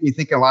kind of gets me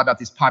thinking a lot about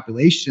this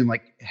population.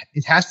 Like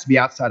it has to be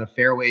outside of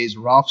fairways,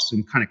 roughs,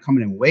 and kind of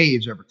coming in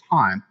waves over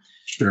time.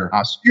 Sure.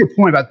 So to your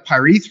point about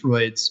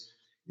pyrethroids,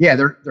 yeah,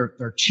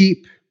 they're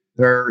cheap.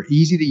 They're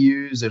easy to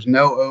use. There's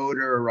no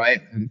odor,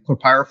 right? And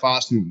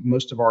chlorpyrifos and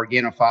most of our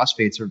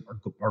organophosphates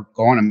are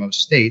gone in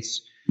most states.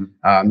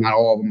 Not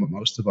all of them, but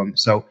most of them.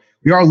 So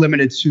we are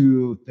limited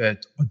to the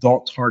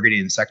adult targeting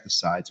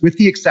insecticides, with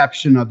the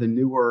exception of the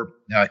newer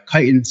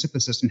chitin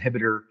synthesis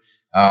inhibitor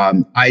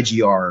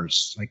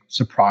IGRs like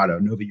Soprato,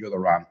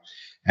 Novaluron.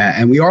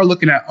 And we are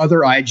looking at other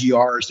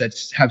IGRs that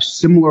have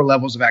similar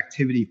levels of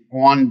activity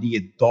on the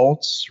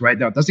adults, right?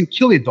 Now, it doesn't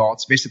kill the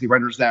adults, basically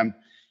renders them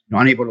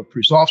unable to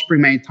produce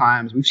offspring many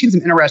times. We've seen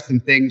some interesting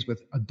things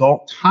with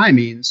adult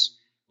timings,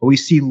 but we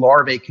see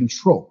larvae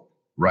control,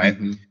 right?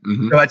 Mm-hmm.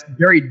 Mm-hmm. So it's a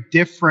very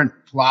different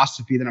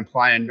philosophy than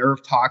applying a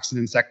nerve toxin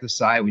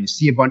insecticide when you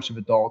see a bunch of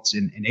adults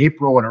in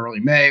April and early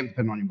May,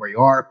 depending on where you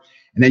are,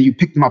 and then you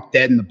pick them up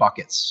dead in the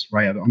buckets,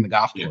 right, on the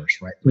golf course,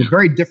 right? So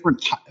very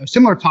different,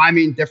 similar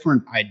timing,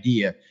 different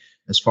idea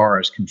as far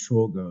as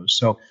control goes.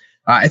 So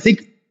I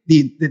think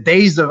the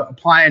days of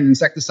applying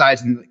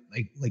insecticides and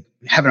like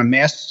having a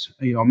mass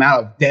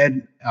amount of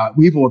dead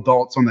weevil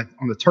adults on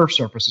the turf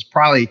surface is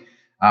probably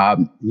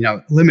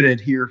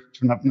limited here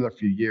for another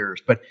few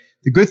years. But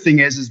the good thing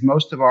is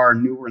most of our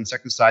newer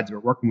insecticides that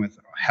we're working with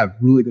have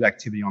really good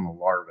activity on the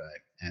larvae,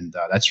 and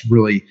that's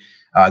really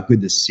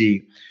good to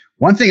see.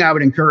 One thing I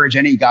would encourage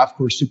any golf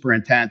course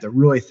superintendent to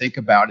really think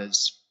about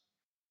is,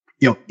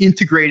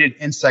 integrated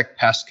insect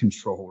pest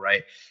control,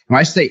 right? When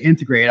I say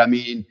integrated, I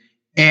mean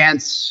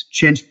ants,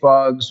 chinch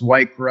bugs,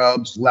 white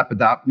grubs,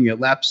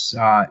 leps.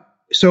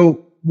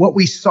 So what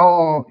we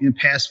saw in the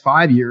past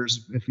 5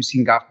 years, if we've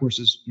seen golf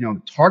courses,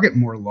 target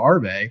more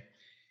larvae,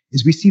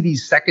 is we see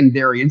these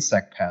secondary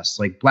insect pests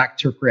like black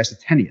turfgrass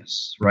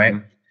attenuus, right?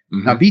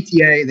 Mm-hmm. Now,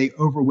 BTA, they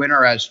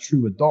overwinter as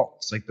true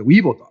adults, like the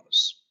weevil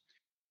does.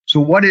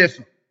 So what if,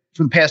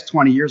 for the past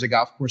 20 years, a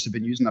golf course have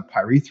been using a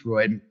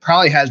pyrethroid,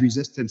 probably has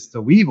resistance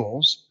to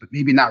weevils, but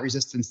maybe not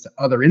resistance to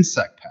other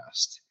insect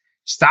pests,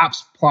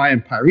 stops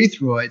applying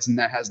pyrethroids, and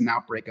that has an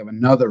outbreak of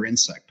another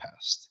insect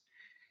pest.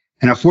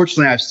 And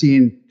unfortunately, I've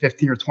seen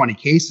 15 or 20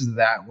 cases of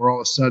that where all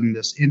of a sudden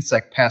this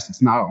insect pest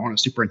that's not on a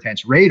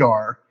superintendent's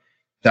radar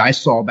that I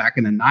saw back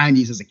in the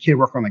 90s as a kid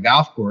working on the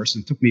golf course,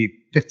 and it took me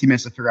 15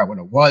 minutes to figure out what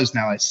it was.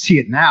 Now I see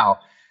it now.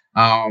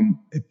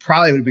 It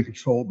probably would have been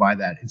controlled by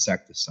that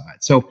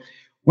insecticide. So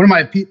one of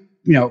my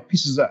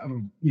pieces of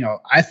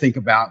I think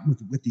about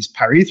with these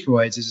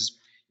pyrethroids is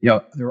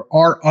there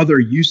are other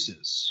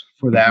uses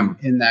for them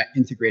in that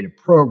integrated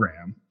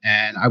program,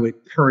 and I would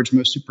encourage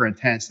most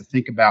superintendents to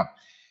think about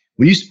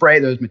when you spray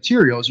those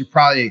materials, you're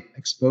probably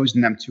exposing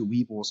them to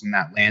weevils in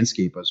that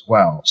landscape as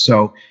well.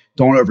 So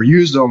don't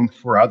overuse them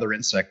for other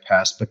insect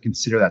pests, but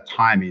consider that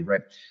timing,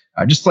 right?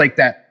 Just like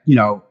that,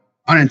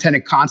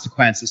 unintended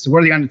consequences. So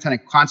what are the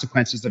unintended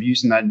consequences of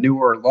using that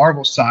newer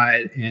larval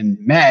side in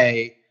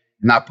May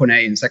and not putting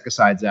any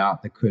insecticides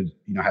out that could,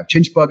 have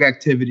chinch bug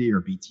activity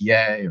or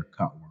BTA or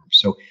cutworms?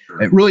 So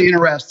a really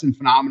interesting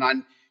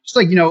phenomenon. Just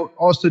like,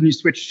 all of a sudden you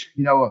switch,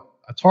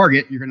 a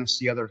target, you're going to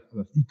see you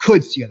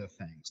could see other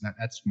things.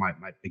 That's my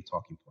big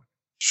talking point.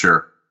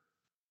 Sure.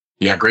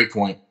 Yeah. Great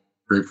point.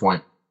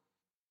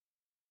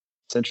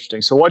 It's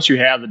interesting. So once you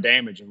have the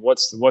damage, and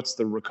what's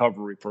the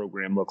recovery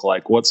program look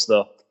like? What's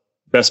the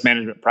best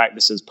management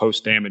practices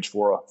post damage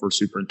for a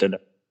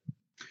superintendent?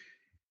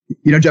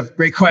 Jeff,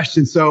 great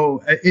question.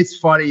 So it's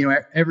funny,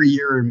 every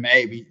year in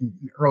May,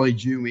 early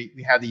June,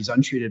 we have these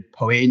untreated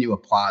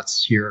Poanua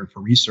plots here for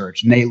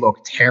research, and they look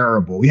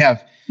terrible. We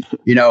have,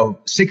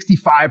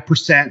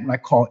 65% what I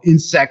call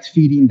insect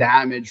feeding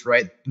damage,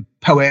 right? The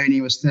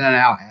Poanua is thinning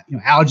out.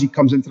 Algae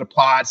comes into the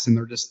plots and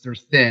they're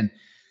thin.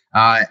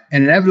 And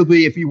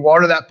inevitably, if you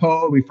water that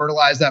POA, we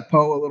fertilize that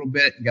POA a little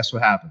bit, and guess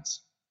what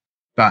happens?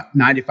 About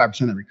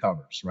 95% of it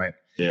recovers, right?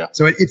 Yeah.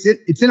 So it's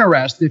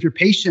interesting. If you're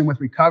patient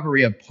with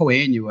recovery of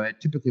Poanua,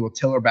 it typically will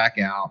tiller back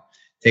out.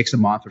 Takes a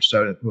month or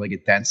so to really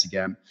get dense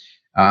again.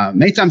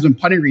 Many times on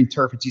putting green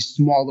turf, it's these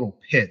small little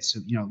pits.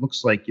 It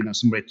looks like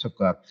somebody took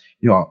a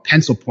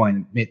pencil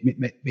point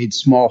and made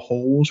small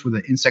holes where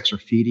the insects are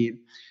feeding.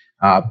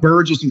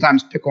 Birds will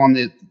sometimes pick on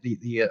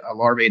the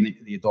larvae and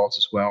the adults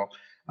as well.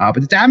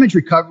 But the damage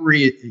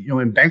recovery,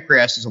 in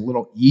bentgrass is a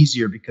little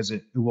easier because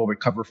it will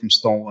recover from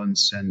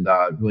stolons and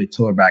really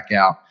tiller back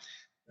out.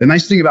 The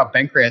nice thing about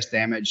bentgrass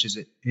damage is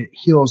it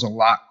heals a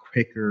lot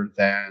quicker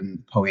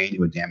than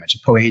Poanua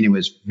damage. Poanua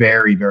is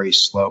very, very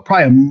slow,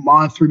 probably a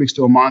month, 3 weeks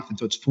to a month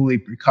until it's fully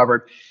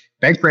recovered.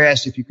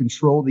 Bentgrass, if you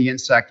control the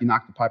insect, you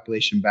knock the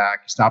population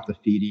back, stop the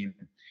feeding,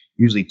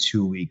 usually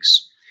 2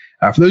 weeks.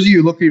 For those of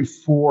you looking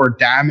for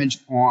damage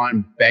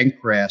on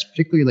bentgrass,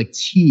 particularly like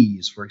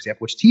tees, for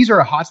example, which tees are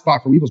a hot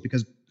spot for weevils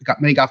because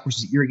many golf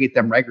courses irrigate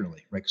them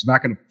regularly, right? Because they're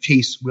not going to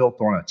chase wilt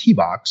on a tee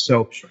box.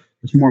 So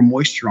there's more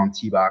moisture on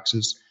tee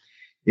boxes.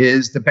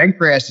 Is the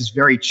bentgrass is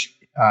very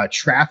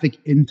traffic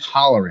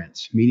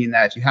intolerant, meaning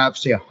that if you have,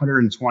 say,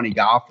 120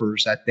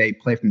 golfers that they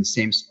play from the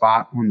same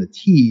spot on the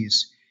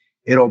tees,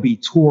 it'll be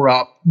tore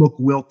up, look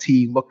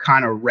wilty, look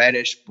kind of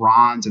reddish,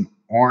 bronze, and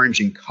orange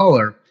in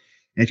color.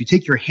 And if you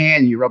take your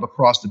hand and you rub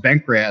across the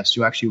bentgrass,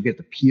 you actually get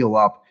the peel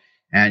up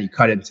and you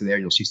cut into there,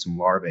 you'll see some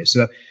larvae.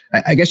 So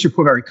I guess your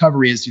point about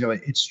recovery is,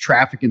 it's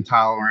traffic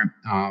intolerant,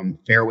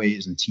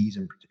 fairways and tees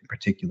in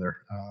particular.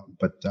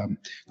 But a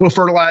little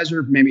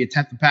fertilizer, maybe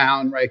 1/10 a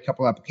pound, right? A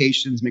couple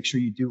applications, make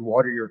sure you do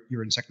water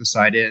your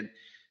insecticide in.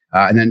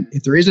 And then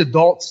if there is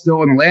adults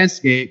still in the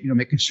landscape,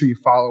 making sure you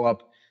follow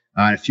up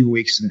in a few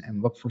weeks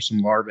and look for some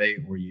larvae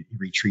or you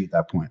retreat at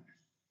that point.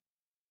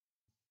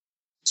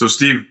 So,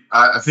 Steve,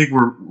 I think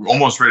we're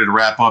almost ready to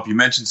wrap up. You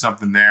mentioned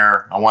something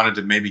there. I wanted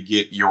to maybe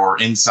get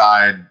your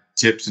inside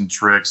tips and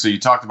tricks. So you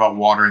talked about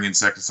watering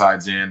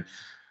insecticides in.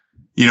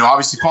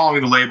 Obviously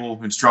following the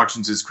label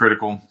instructions is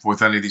critical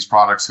with any of these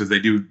products because they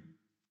do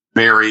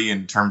vary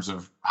in terms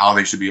of how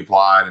they should be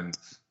applied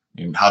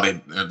and how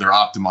they're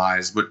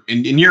optimized. But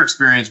in your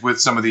experience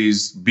with some of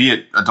these, be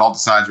it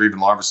adulticides or even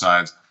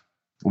larvicides,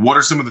 what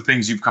are some of the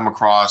things you've come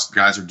across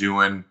guys are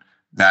doing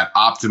that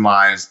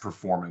optimize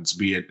performance,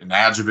 be it an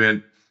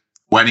adjuvant,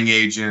 wetting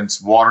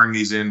agents, watering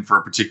these in for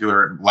a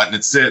particular, letting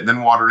it sit,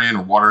 then water it in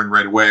or watering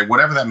right away,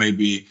 whatever that may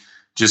be,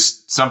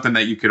 just something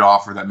that you could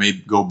offer that may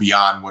go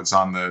beyond what's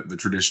on the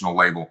traditional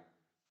label?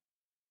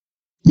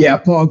 Yeah,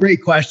 Paul,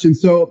 great question.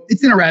 So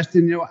it's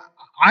interesting.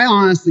 I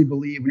honestly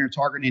believe when you're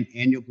targeting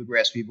annual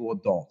bluegrass weevil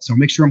adults, so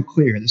make sure I'm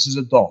clear, this is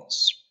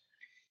adults.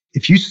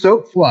 If you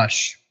soak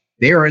flush,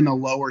 they are in the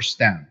lower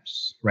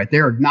stems, right? They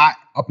are not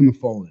up in the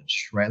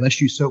foliage, right?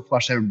 Unless you soak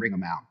flush them and bring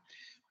them out,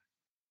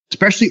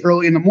 especially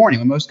early in the morning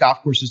when most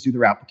golf courses do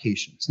their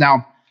applications.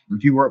 Now,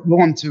 if you were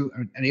willing to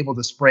and able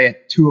to spray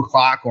at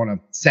 2:00 on a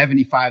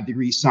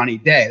 75-degree sunny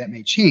day, that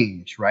may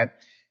change, right?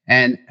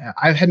 And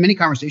I've had many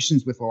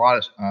conversations with a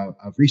lot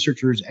of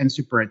researchers and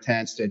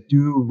superintendents that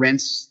do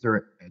rinse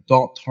their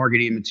adult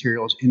targeting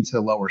materials into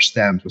the lower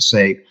stems with,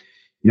 say,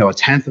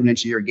 1/10 of an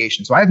inch of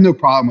irrigation. So I have no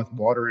problem with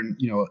watering,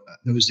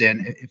 those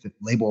in if the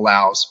label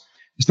allows.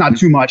 It's not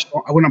too much.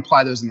 I wouldn't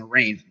apply those in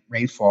the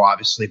rainfall,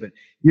 obviously, but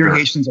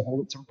irrigation is a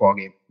whole different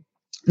ballgame.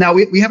 Now,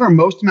 we have our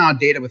most amount of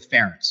data with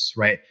ferrets,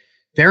 right?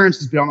 Ferrets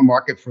has been on the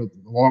market for the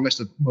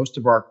longest of most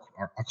of our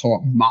I call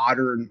it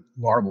modern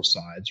larval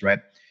sides, right?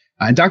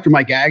 And Dr.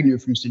 Mike Agnew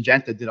from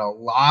Syngenta did a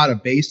lot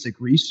of basic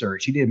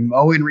research. He did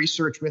mowing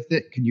research with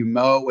it. Can you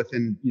mow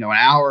within an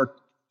hour,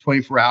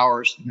 24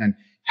 hours? And then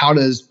how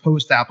does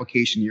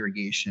post-application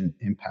irrigation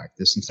impact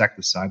this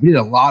insecticide? We did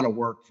a lot of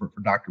work for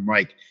Dr.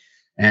 Mike.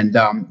 And,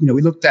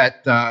 we looked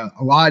at a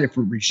lot of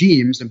different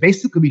regimes. And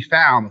basically we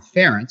found with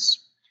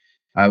ferrets,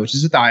 which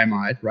is a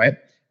diamide, right?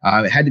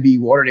 It had to be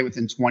watered in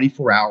within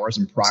 24 hours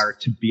and prior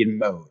to being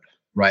mowed,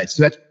 right?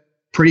 So that's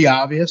pretty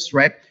obvious,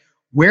 right?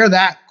 Where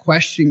that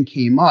question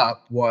came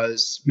up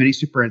was many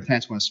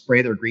superintendents want to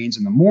spray their greens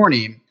in the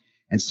morning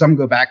and some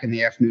go back in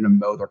the afternoon and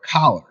mow their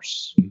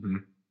collars. Mm-hmm.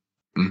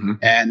 Mm-hmm.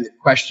 And the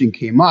question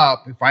came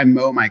up, if I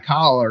mow my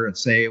collar at,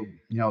 say,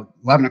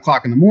 11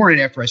 o'clock in the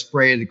morning after I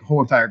spray the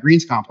whole entire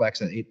greens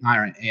complex at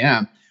 9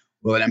 a.m.,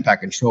 will it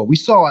impact control? We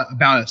saw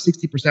about a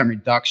 60%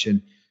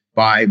 reduction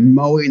by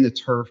mowing the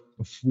turf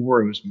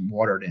before it was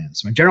watered in.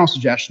 So my general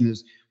suggestion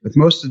is with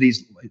most of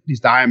these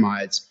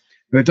diamides,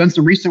 we've done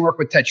some recent work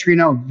with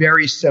tetrino,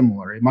 very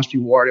similar. It must be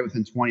watered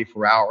within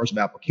 24 hours of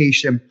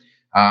application.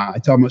 I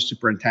tell most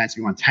superintendents,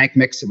 you want to tank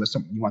mix it with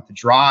something you want to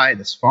dry,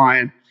 that's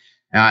fine.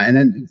 And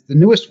then the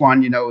newest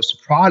one,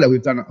 Soprado,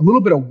 we've done a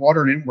little bit of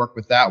water and in work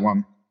with that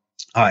one.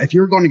 If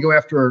you're going to go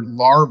after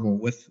larval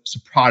with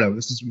Soprado,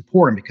 this is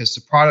important because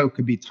Soprado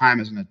could be timed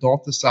as an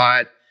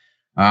adulticide,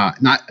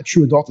 not a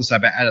true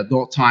adulticide, but at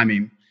adult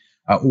timing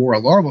or a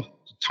larval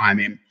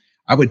timing.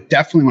 I would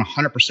definitely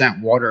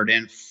 100% water it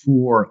in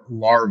for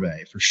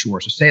larvae for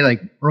sure. So say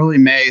like early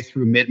May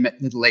through mid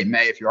to late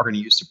May, if you are going to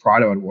use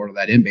Soprado, I'd water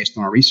that in based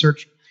on our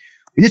research.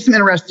 We did some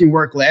interesting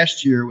work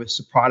last year with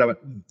Soprado.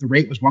 The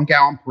rate was 1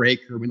 gallon per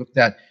acre. We looked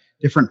at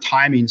different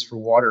timings for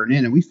watering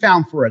in, and we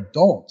found for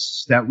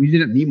adults that we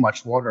didn't need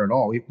much water at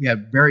all. We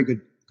had very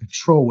good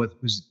control with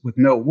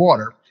no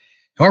water.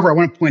 However, I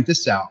want to point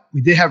this out.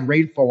 We did have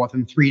rainfall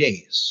within 3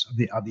 days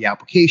of the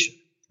application,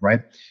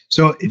 right?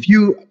 So if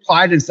you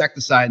applied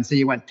insecticide and say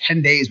you went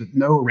 10 days with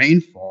no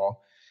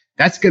rainfall,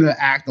 that's going to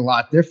act a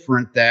lot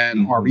different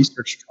than our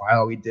research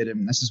trial we did.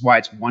 And this is why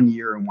it's 1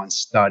 year and one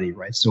study,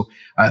 right? So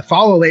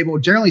follow a label.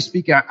 Generally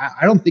speaking,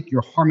 I don't think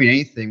you're harming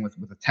anything with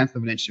 1/10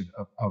 of an inch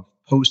of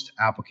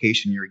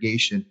post-application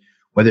irrigation,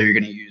 whether you're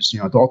going to use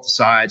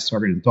adulticides,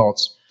 targeted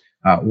adults,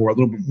 or a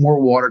little bit more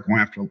water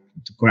going after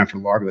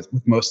larvae with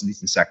most of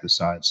these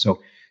insecticides.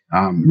 So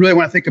really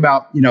want to think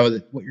about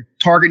what you're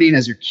targeting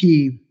as your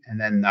key, and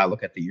then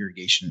look at the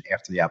irrigation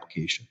after the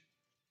application.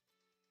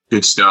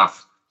 Good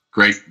stuff.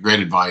 Great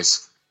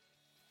advice.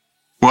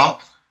 Well,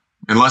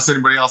 unless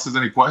anybody else has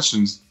any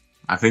questions,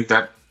 I think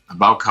that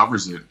about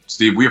covers it.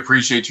 Steve, we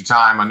appreciate your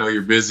time. I know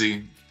you're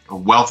busy, a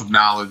wealth of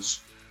knowledge.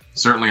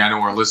 Certainly, I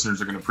know our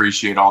listeners are going to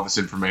appreciate all this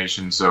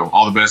information. So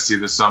all the best to you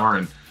this summer,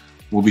 and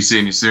we'll be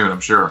seeing you soon,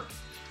 I'm sure.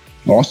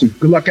 Awesome.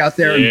 Good luck out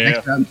there.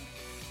 Yeah. And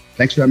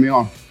thanks for having me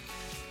on.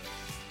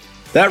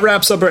 That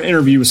wraps up our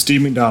interview with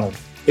Steve McDonald.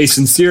 A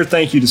sincere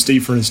thank you to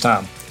Steve for his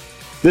time.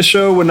 This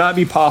show would not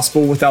be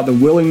possible without the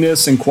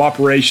willingness and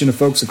cooperation of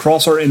folks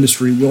across our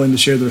industry willing to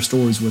share their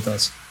stories with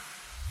us.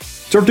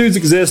 TurfDudes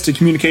exists to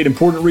communicate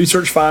important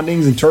research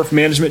findings and turf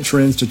management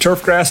trends to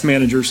turfgrass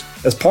managers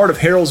as part of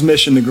Harold's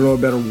mission to grow a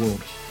better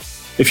world.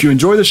 If you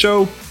enjoy the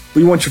show,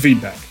 we want your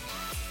feedback.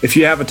 If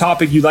you have a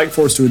topic you'd like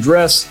for us to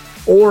address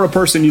or a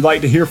person you'd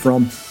like to hear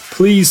from,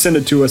 please send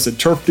it to us at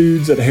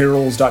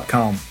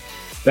TurfDudes@harolds.com.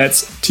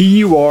 That's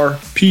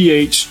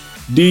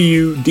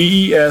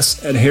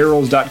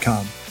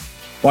TurPhDudes@harolds.com.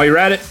 While you're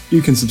at it,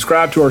 you can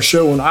subscribe to our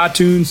show on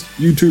iTunes,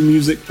 YouTube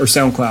Music, or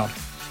SoundCloud.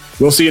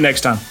 We'll see you next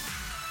time.